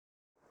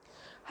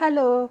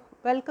Hello,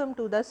 welcome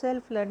to the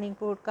Self Learning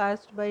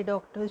Podcast by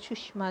Dr.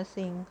 Sushma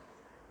Singh.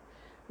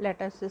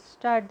 Let us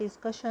start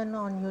discussion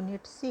on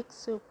Unit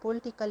 6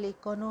 Political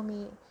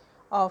Economy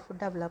of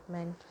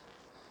Development.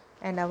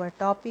 And our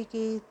topic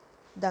is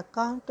the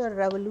Counter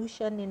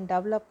Revolution in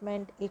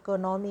Development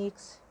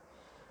Economics,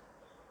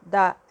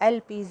 the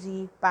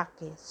LPG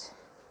package.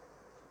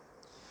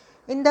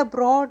 In the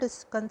broad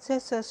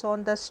consensus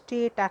on the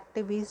state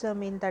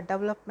activism in the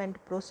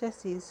development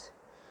processes,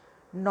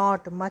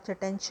 not much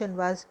attention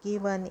was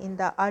given in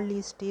the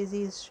early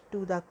stages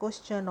to the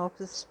question of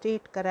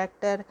state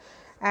character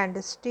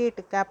and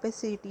state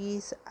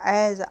capacities,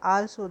 as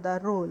also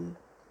the role,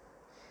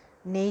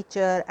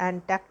 nature,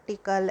 and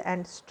tactical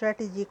and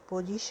strategic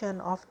position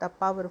of the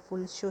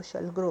powerful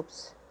social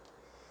groups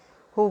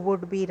who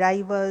would be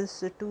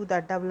rivals to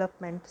the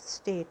development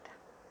state.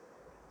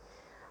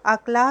 A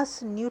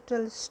class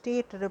neutral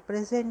state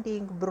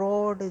representing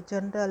broad,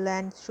 general,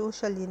 and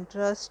social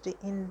interest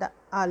in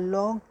a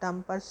long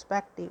term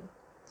perspective,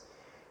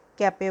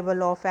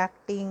 capable of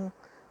acting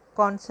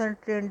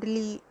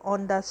concentrically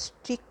on the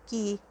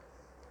sticky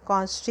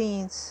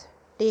constraints,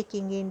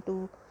 taking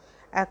into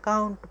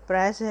account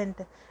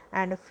present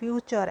and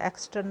future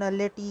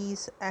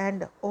externalities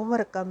and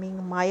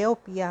overcoming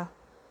myopia,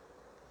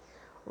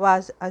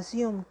 was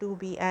assumed to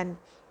be an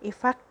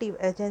effective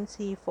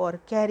agency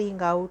for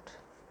carrying out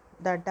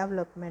the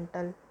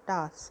developmental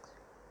tasks.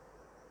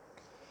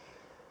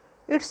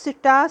 Its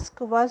task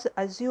was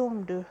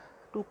assumed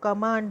to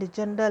command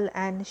general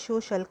and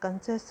social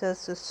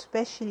consensus,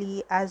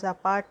 especially as a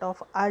part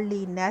of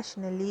early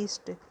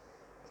nationalist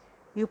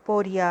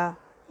euphoria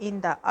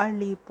in the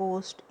early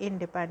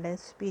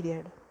post-independence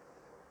period.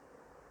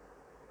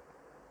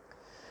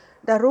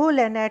 The role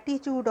and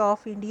attitude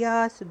of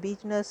India's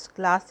business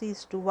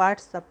classes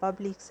towards the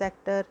public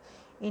sector,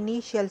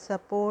 initial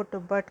support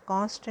but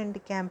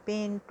constant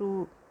campaign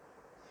to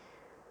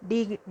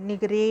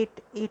denigrate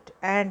it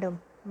and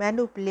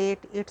manipulate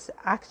its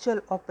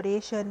actual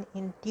operation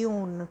in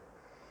tune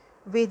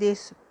with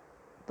its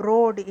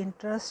broad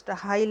interest,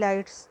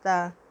 highlights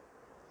the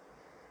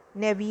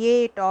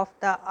naivete of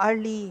the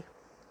early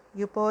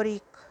euphoric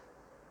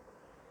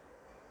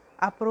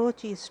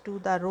approaches to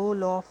the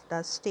role of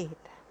the state.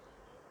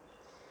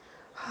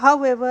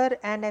 However,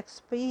 an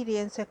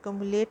experience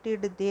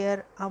accumulated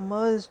there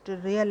emerged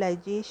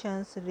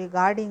realizations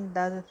regarding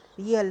the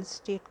real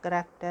state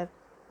character,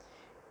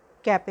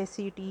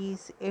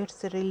 capacities,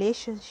 its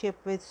relationship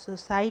with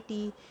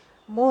society,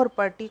 more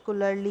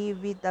particularly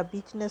with the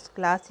business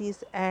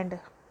classes and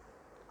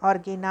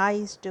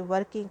organized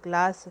working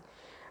class,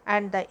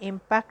 and the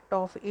impact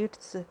of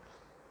its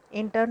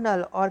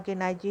internal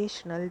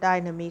organizational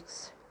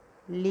dynamics,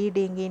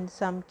 leading in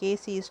some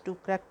cases to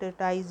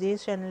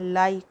characterization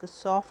like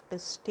soft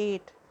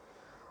state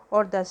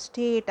or the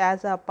state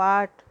as a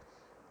part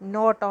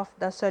not of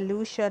the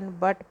solution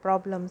but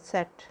problem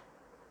set,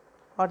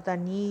 or the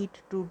need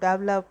to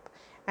develop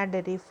and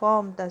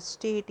reform the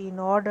state in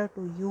order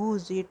to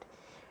use it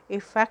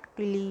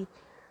effectively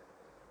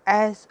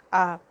as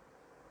a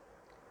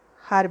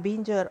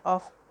harbinger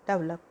of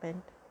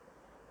development.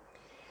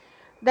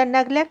 The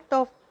neglect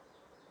of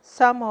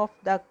some of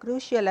the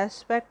crucial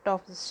aspects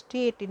of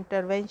state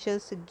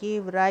interventions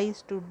gave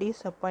rise to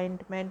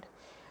disappointment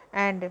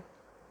and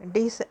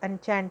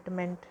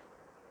disenchantment,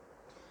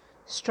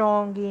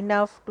 strong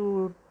enough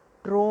to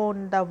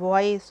drown the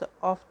voice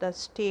of the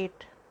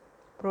state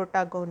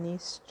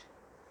protagonist.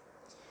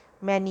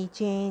 Many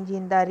change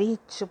in the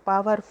rich,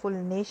 powerful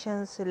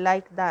nations,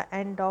 like the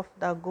end of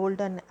the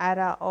golden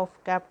era of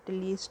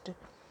capitalist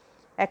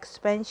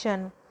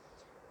expansion,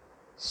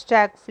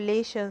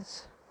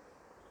 stagflations,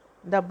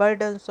 the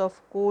burdens of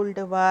Cold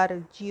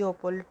War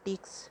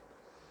geopolitics,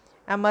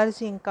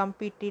 emerging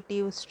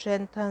competitive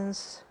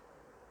strengths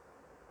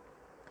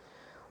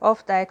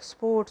of the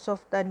exports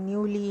of the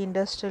newly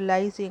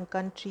industrializing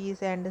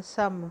countries, and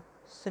some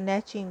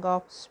snatching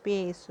of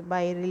space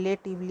by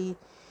relatively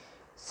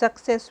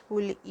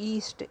successful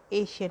East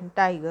Asian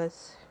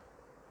tigers,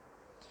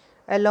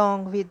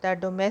 along with the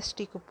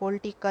domestic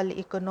political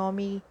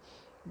economy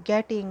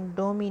getting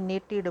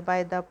dominated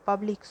by the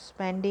public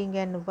spending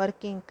and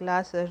working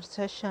class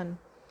recession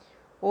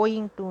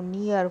owing to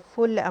near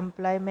full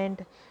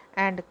employment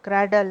and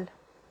cradle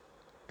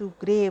to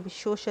grave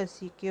social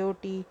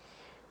security,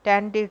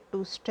 tended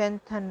to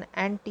strengthen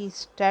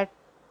anti-state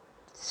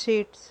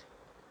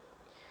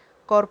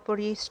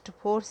corporatist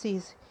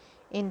forces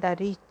in the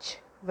rich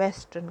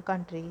Western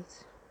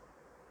countries.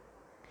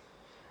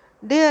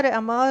 There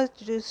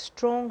emerged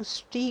strong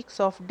streaks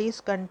of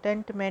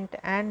discontentment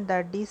and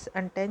the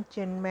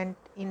disenchantment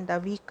in the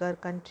weaker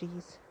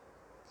countries.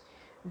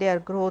 Their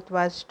growth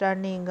was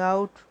turning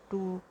out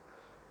to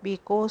be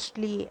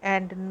costly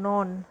and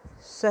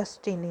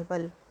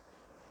non-sustainable.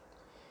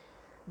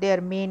 Their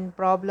main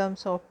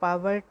problems of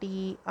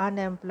poverty,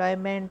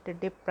 unemployment,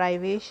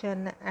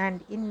 deprivation,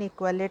 and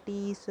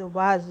inequalities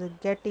was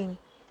getting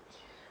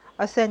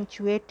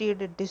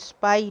accentuated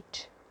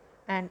despite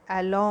and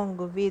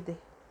along with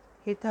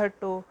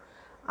hitherto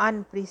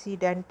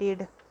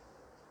unprecedented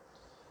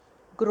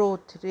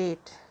growth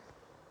rate,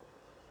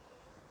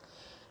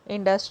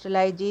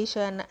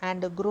 industrialization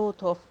and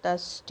growth of the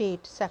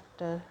state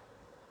sector.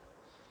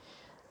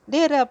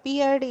 There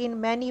appeared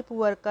in many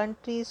poor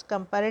countries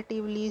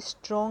comparatively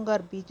stronger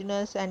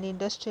business and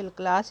industrial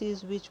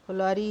classes which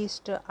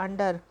flourished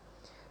under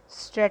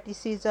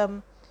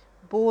strategism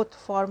both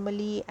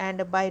formally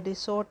and by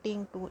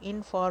resorting to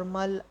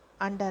informal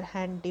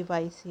underhand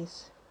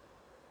devices.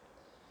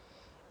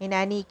 In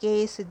any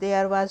case,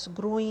 there was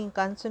growing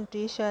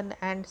concentration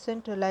and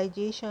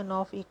centralization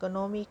of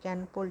economic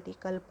and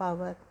political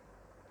power.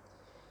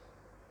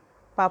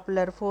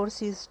 Popular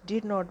forces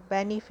did not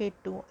benefit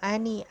to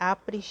any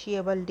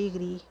appreciable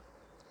degree,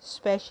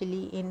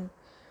 especially in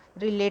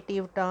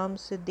relative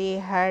terms. They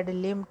had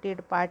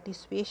limited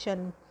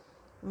participation,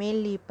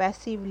 mainly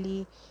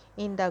passively,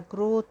 in the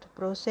growth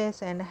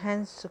process and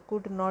hence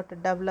could not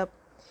develop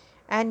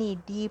any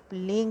deep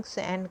links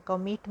and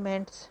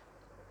commitments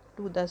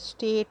to the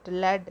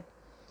state-led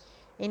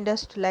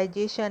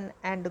industrialization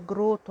and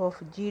growth of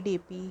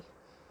GDP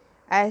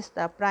as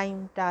the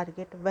prime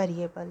target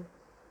variable.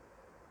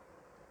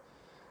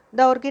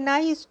 The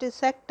organized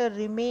sector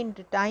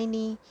remained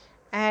tiny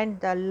and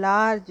the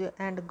large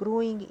and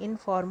growing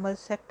informal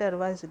sector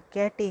was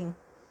getting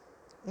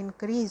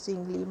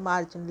increasingly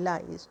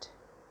marginalized.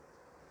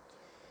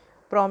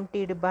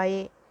 Prompted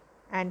by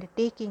and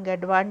taking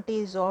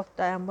advantage of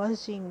the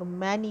emerging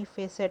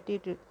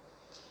many-faceted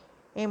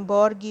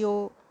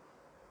embargo,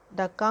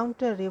 the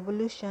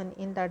counter-revolution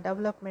in the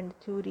development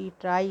theory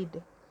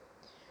tried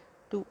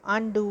to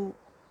undo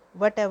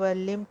whatever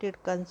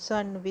limited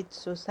concern with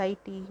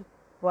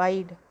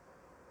society-wide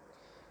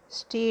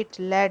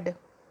state-led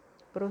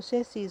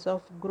processes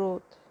of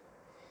growth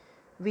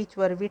which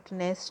were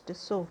witnessed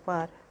so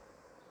far.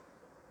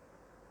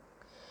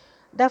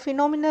 The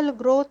phenomenal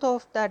growth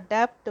of the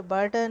debt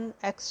burden,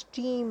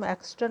 extreme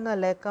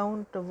external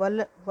account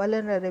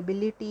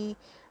vulnerability,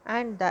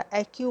 and the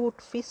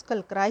acute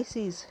fiscal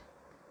crisis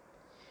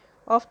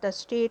of the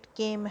state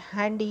came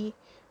handy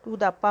to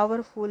the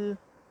powerful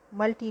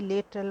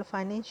multilateral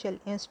financial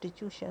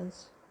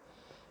institutions,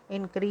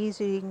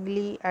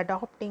 increasingly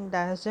adopting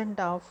the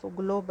agenda of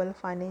global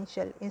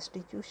financial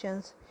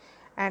institutions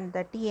and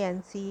the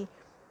TNC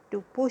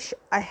to push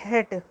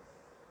ahead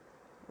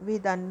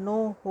with a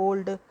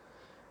no-hold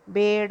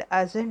barred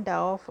agenda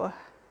of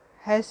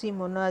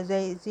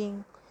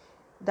hegemonizing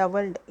the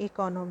world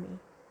economy,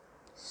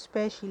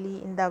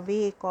 especially in the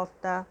wake of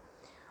the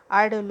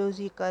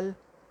ideological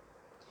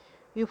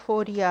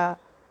euphoria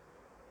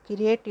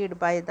created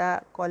by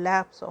the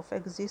collapse of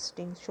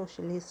existing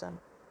socialism.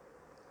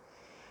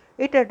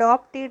 It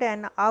adopted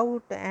an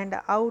out and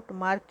out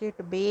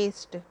market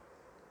based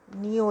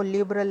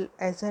neoliberal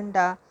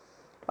agenda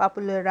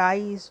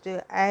popularized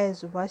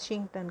as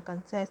Washington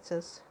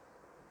Consensus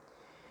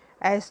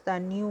as the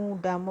new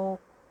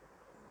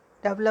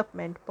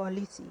development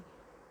policy.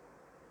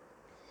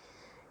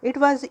 It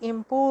was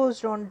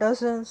imposed on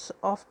dozens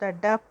of the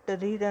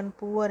debt-ridden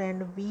poor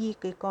and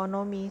weak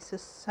economies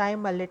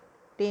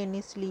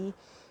simultaneously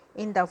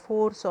in the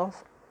force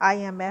of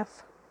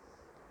IMF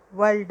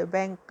World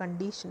Bank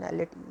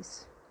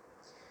conditionalities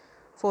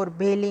for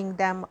bailing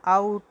them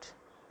out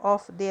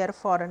of their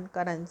foreign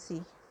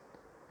currency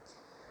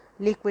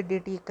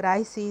liquidity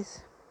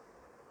crisis.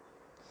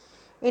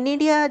 In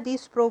India,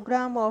 this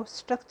program of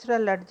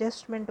structural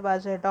adjustment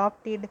was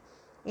adopted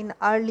in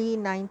early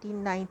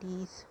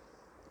 1990s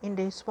in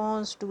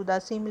response to the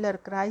similar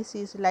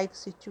crisis-like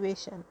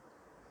situation.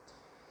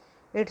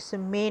 Its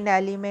main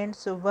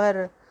elements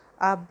were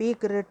a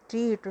big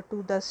retreat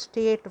to the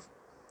state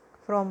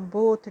from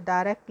both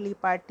directly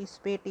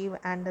participative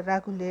and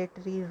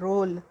regulatory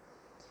role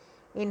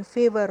in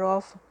favor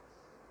of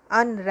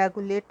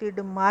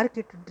unregulated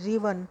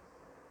market-driven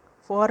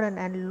foreign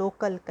and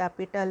local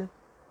capital,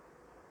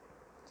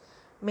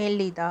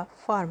 mainly the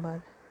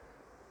former.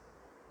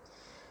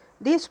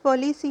 This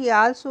policy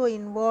also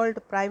involved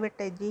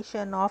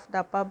privatization of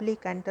the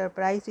public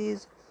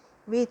enterprises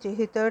which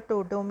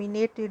hitherto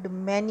dominated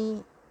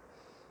many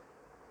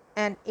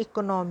an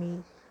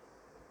economy,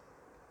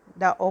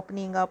 the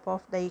opening up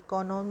of the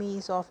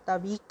economies of the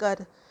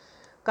weaker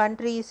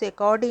countries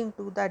according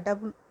to the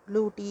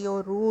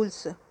WTO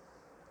rules,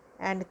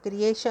 and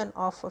creation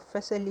of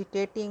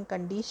facilitating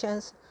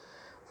conditions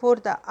for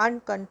the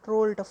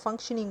uncontrolled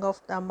functioning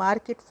of the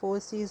market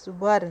forces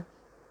were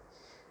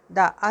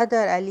the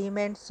other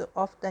elements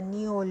of the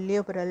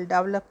neoliberal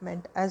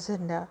development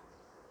agenda.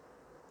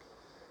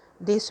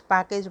 This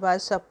package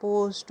was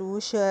supposed to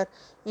usher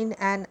in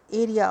an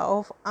era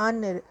of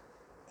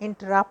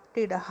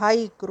uninterrupted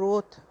high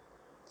growth,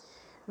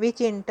 which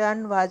in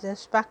turn was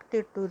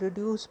expected to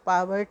reduce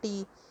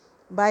poverty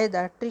by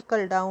the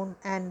trickle-down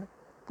and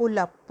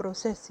pull-up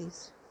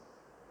processes.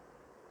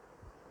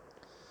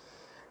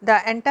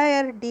 The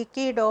entire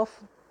decade of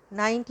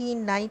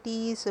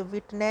 1990s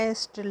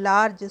witnessed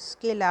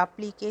large-scale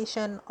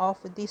application of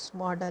this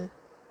model,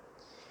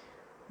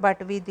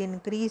 but with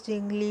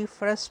increasingly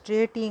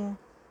frustrating,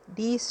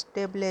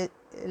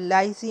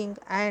 destabilizing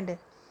and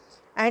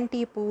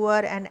anti-poor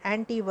and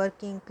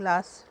anti-working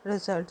class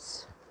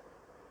results.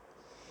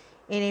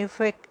 In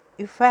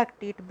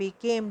effect, it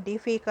became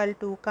difficult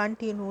to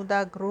continue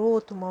the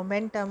growth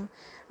momentum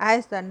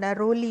as the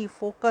narrowly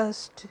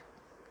focused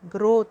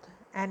growth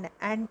and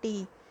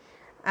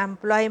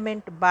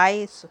anti-employment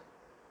bias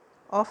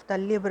of the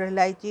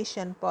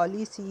liberalization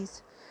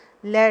policies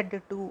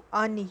led to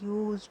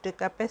unused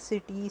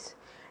capacities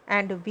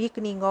and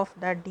weakening of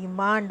the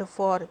demand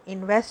for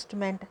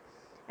investment,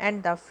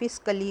 and the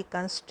fiscally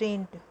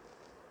constrained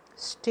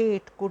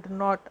state could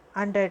not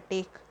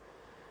undertake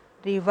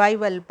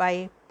revival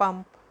by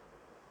pump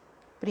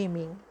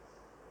priming.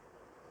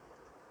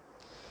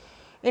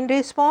 In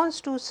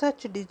response to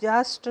such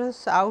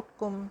disastrous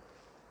outcome,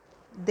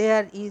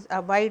 there is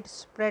a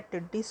widespread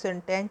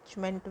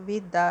disentanglement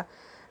with the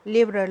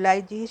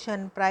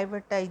liberalization,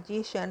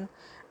 privatization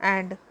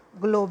and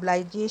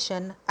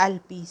globalization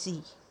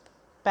 (LPG)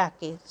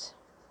 package,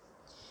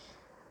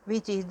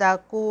 which is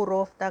the core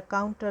of the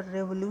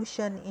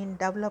counter-revolution in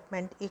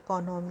development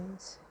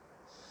economies.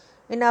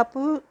 In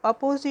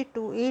opposite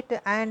to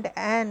it, and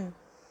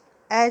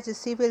as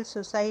civil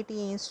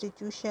society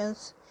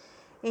institutions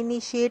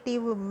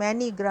initiative,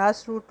 many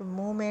grassroots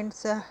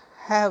movements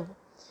have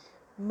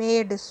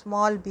made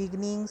small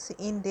beginnings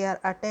in their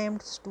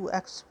attempts to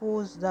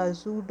expose the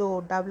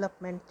pseudo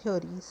development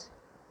theories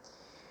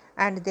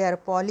and their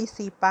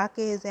policy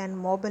package and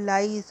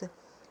mobilize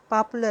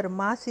popular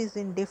masses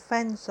in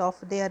defense of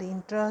their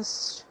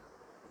interests,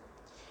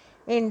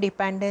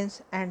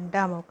 independence and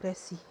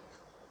democracy.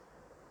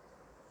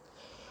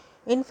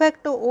 In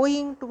fact,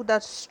 owing to the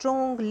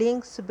strong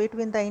links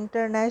between the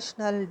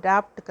international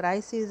debt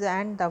crisis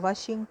and the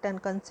Washington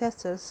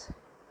consensus,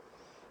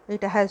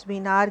 it has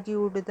been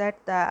argued that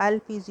the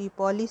LPG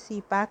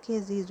policy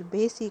package is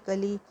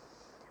basically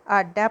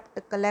a debt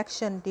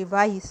collection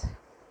device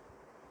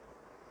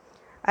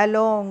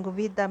along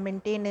with the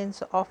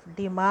maintenance of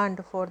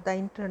demand for the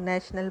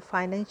international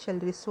financial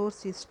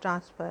resources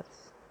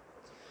transfers.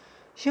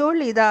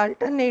 Surely the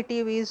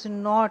alternative is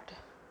not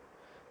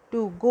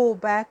to go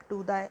back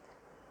to the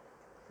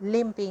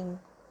limping,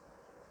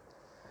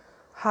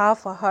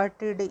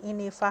 half-hearted,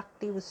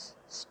 ineffective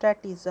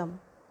statism,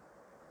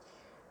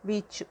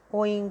 which,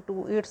 owing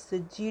to its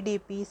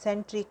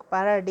GDP-centric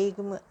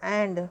paradigm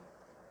and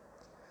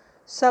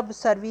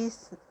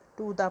subservice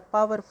to the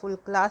powerful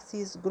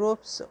classes,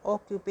 groups,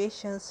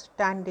 occupations,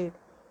 tended,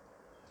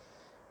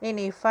 in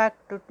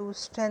effect, to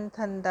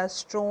strengthen the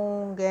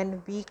strong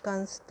and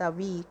weakens the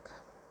weak.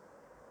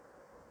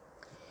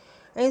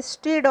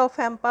 Instead of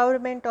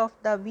empowerment of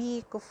the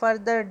weak,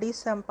 further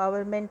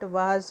disempowerment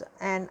was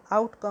an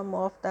outcome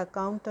of the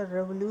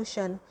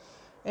counter-revolution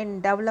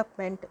in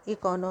development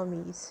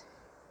economies.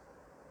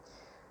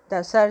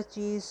 The search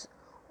is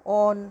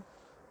on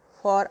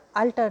for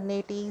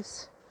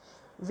alternatives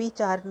which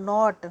are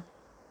not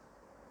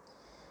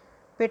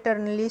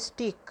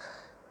paternalistic,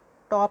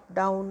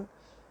 top-down,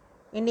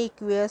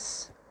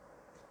 iniquitous,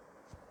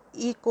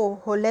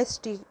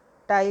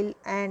 eco-hostile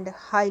and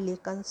highly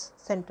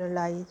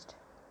centralized,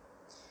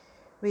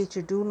 which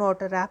do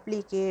not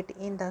replicate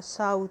in the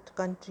South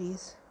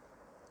countries,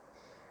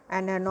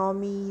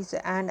 anomalies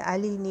and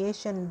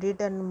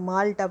alienation-ridden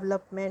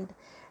maldevelopment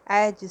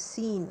as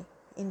seen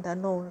in the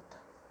North.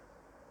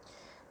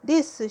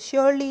 This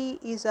surely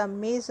is a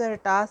major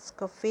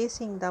task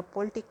facing the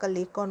political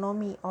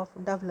economy of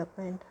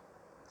development,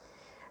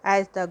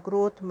 as the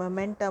growth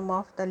momentum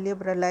of the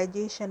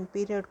liberalization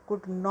period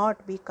could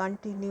not be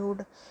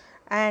continued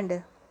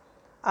and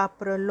a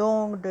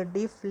prolonged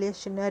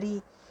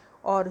deflationary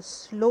or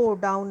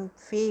slowdown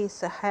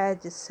phase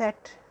has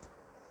set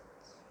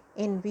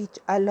in, which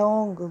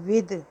along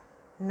with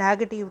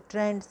negative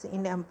trends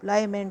in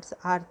employment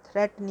are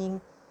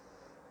threatening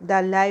the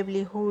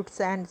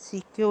livelihoods and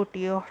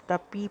security of the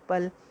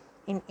people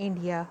in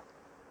India.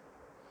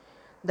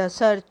 The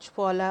search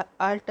for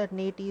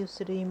alternatives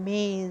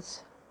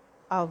remains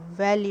a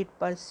valid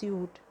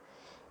pursuit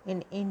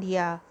in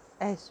India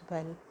as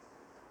well.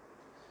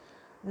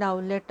 Now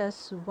let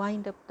us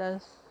wind up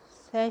the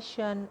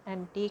session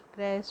and take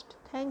rest.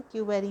 Thank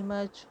you very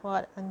much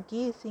for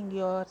engaging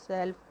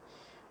yourself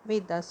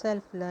with the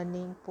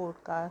self-learning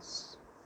podcast.